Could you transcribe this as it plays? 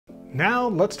Now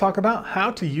let's talk about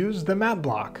how to use the map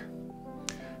block.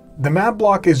 The map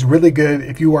block is really good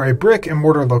if you are a brick and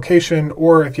mortar location,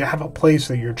 or if you have a place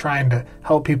that you're trying to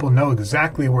help people know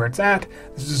exactly where it's at.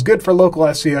 This is good for local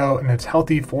SEO, and it's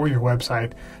healthy for your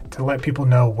website to let people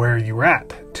know where you're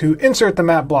at. To insert the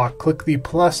map block, click the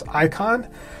plus icon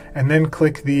and then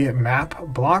click the map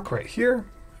block right here.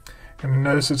 And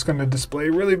notice it's going to display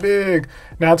really big.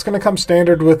 Now it's going to come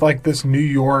standard with like this New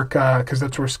York, because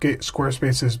that's where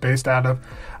Squarespace is based out of.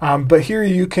 But here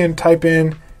you can type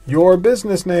in your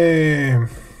business name,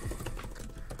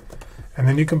 and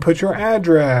then you can put your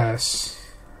address,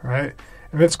 right?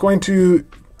 And it's going to,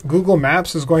 Google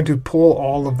Maps is going to pull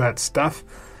all of that stuff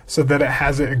so that it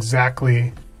has it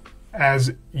exactly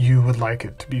as you would like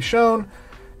it to be shown.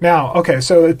 Now, okay,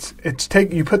 so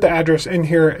you put the address in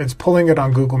here, it's pulling it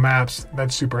on Google Maps.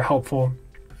 That's super helpful.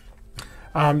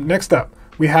 Next up,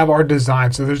 we have our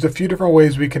design. So there's a few different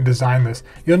ways we can design this.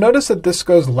 You'll notice that this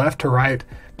goes left to right,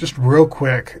 just real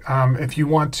quick. If you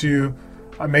want to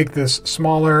make this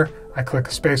smaller, I click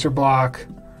a spacer block.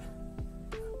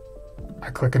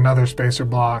 I click another spacer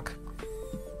block.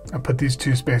 I put these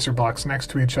two spacer blocks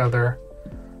next to each other.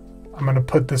 I'm gonna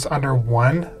put this under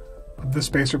one of the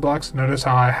spacer blocks. Notice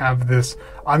how I have this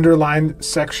underlined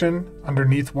section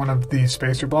underneath one of the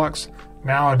spacer blocks.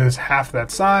 Now it is half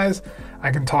that size.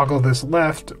 I can toggle this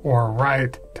left or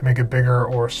right to make it bigger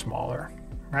or smaller,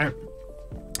 right?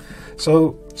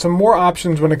 So some more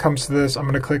options when it comes to this. I'm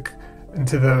going to click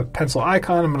into the pencil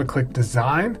icon. I'm going to click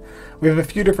design. We have a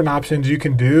few different options you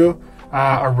can do.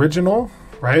 Original,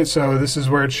 right? So this is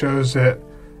where it shows it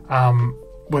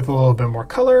with a little bit more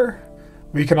color.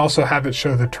 We can also have it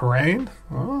show the terrain.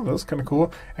 Oh, that's kind of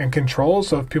cool. And controls,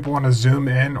 so if people want to zoom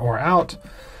in or out.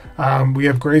 We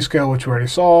have grayscale, which we already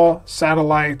saw,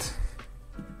 satellite,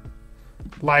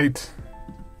 light,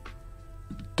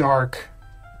 dark,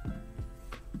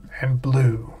 and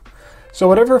blue. So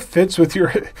whatever fits with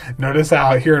your, notice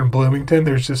how here in Bloomington,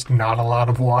 there's just not a lot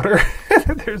of water.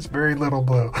 There's very little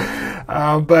blue.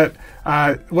 But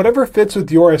whatever fits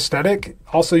with your aesthetic.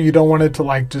 Also, you don't want it to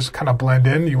like just kind of blend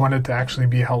in. You want it to actually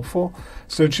be helpful.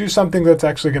 So choose something that's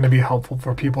actually going to be helpful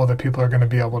for people that people are going to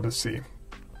be able to see.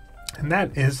 And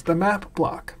that is the map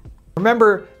block.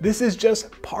 Remember, this is just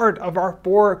part of our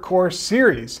 4-course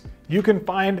series. You can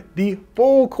find the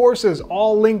full courses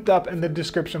all linked up in the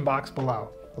description box below.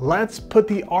 Let's put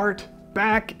the art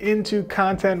back into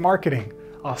content marketing.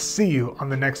 I'll see you on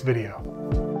the next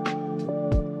video.